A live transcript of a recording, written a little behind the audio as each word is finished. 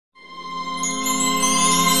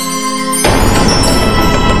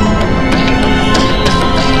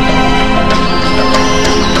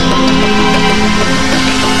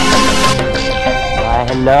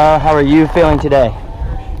Hello, how are you feeling today?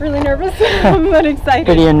 Really nervous, but excited.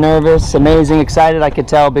 Pretty nervous, amazing, excited, I could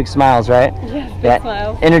tell. Big smiles, right? Yes, big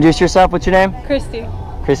smiles. Introduce yourself, what's your name? Kristy.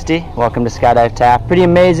 Kristy, welcome to Skydive Taft. Pretty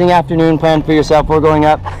amazing afternoon planned for yourself. We're going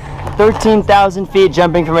up 13,000 feet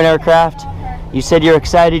jumping from an aircraft. You said you're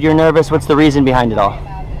excited, you're nervous. What's the reason behind it all?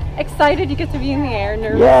 Excited, you get to be in the air.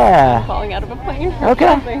 Nervous, yeah. Falling out of a plane. Okay.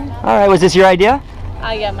 All right, was this your idea?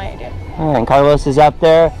 Yeah, my idea. All right, and Carlos is up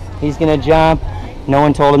there. He's gonna jump. No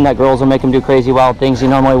one told him that girls will make him do crazy wild things he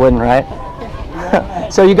normally wouldn't, right?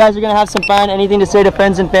 So you guys are gonna have some fun. Anything to say to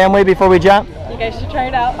friends and family before we jump? You guys should try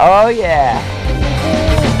it out. Oh yeah.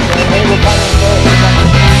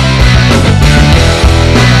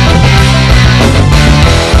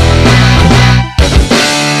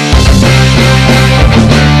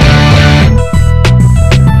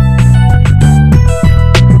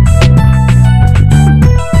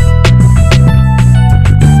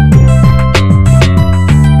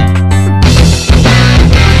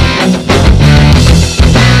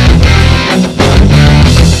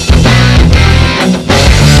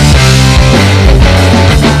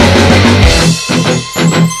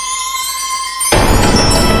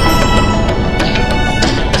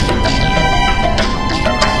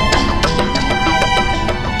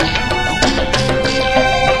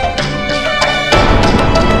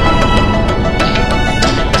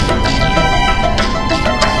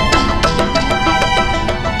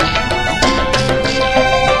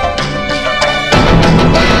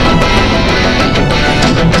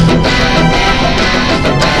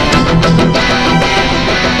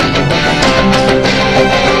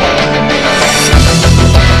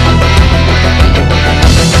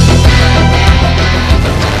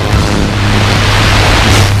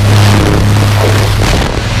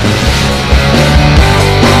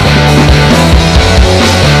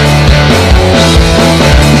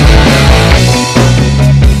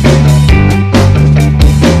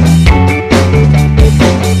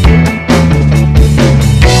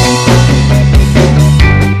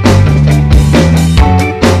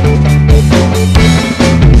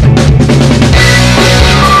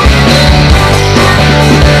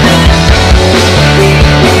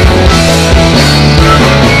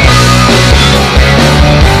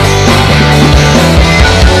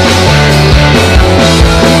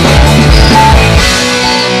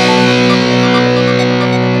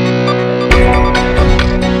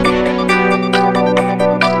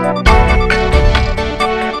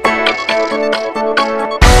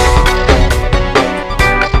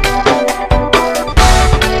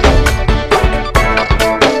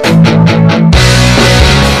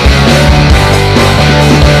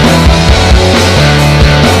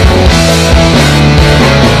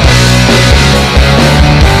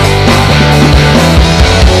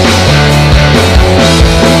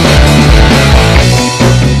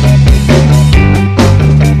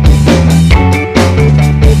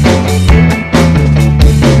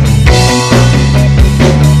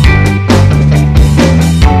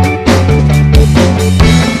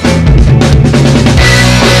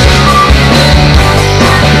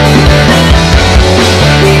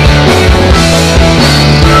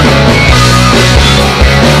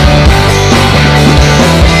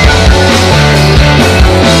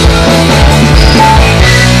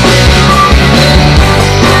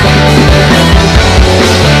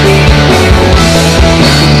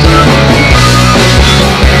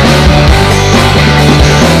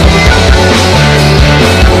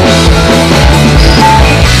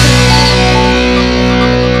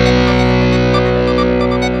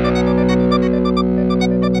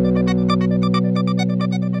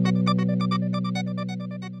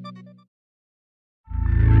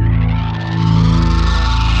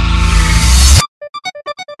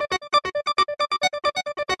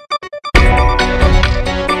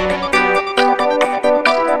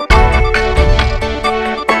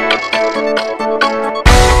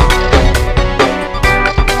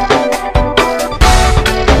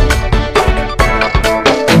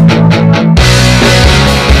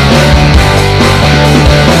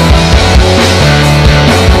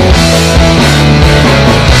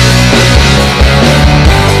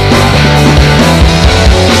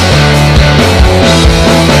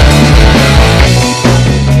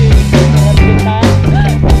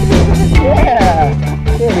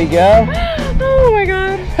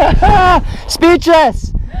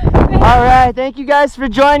 Speechless. All right, thank you guys for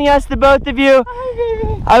joining us, the both of you. Hi,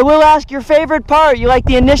 baby. I will ask your favorite part. You like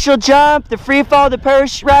the initial jump, the free fall, the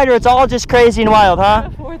parachute ride, or it's all just crazy and wild, huh?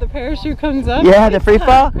 Before the parachute comes up. Yeah, the free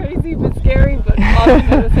fall? Crazy but scary, but awesome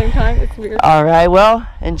at the same time. It's weird. All right, well,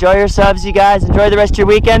 enjoy yourselves, you guys. Enjoy the rest of your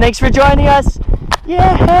weekend. Thanks for joining us.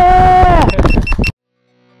 Yeah.